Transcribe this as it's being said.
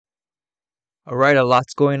All right, a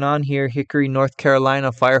lot's going on here. Hickory, North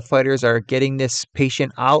Carolina firefighters are getting this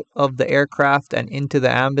patient out of the aircraft and into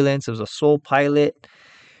the ambulance. It was a sole pilot.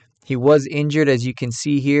 He was injured, as you can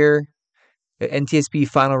see here. The NTSB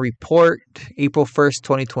final report, April 1st,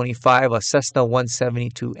 2025, a Cessna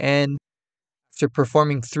 172N. After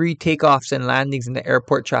performing 3 takeoffs and landings in the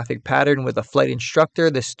airport traffic pattern with a flight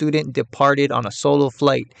instructor, the student departed on a solo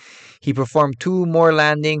flight. He performed 2 more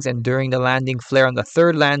landings, and during the landing flare on the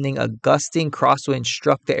 3rd landing, a gusting crosswind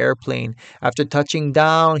struck the airplane. After touching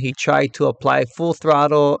down, he tried to apply full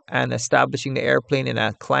throttle and establishing the airplane in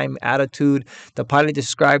a climb attitude. The pilot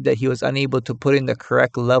described that he was unable to put in the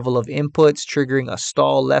correct level of inputs, triggering a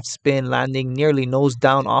stall left spin, landing nearly nose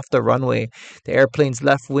down off the runway. The airplane's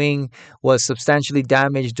left wing was substantially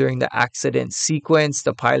damaged during the accident sequence.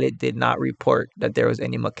 The pilot did not report that there was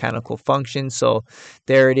any mechanical function. So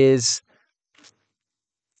there it is.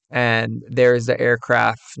 And there's the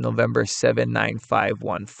aircraft, November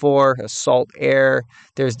 79514, Assault Air.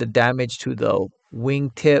 There's the damage to the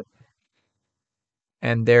wingtip.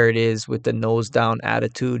 And there it is with the nose down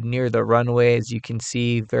attitude near the runway, as you can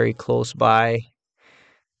see, very close by.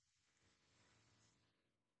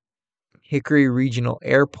 Hickory Regional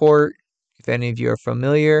Airport, if any of you are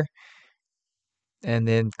familiar. And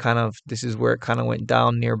then this is where it kind of went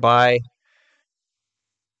down nearby.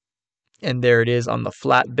 And there it is on the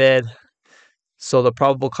flatbed. So the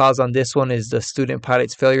probable cause on this one is the student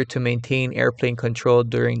pilot's failure to maintain airplane control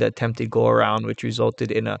during the attempted go-around, which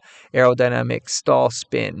resulted in an aerodynamic stall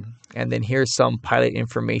spin. And then here's some pilot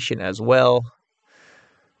information as well.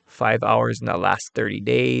 5 hours in the last 30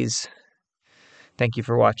 days. Thank you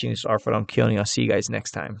for watching. This is Arfad. I'm Keone. I'll see you guys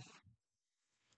next time.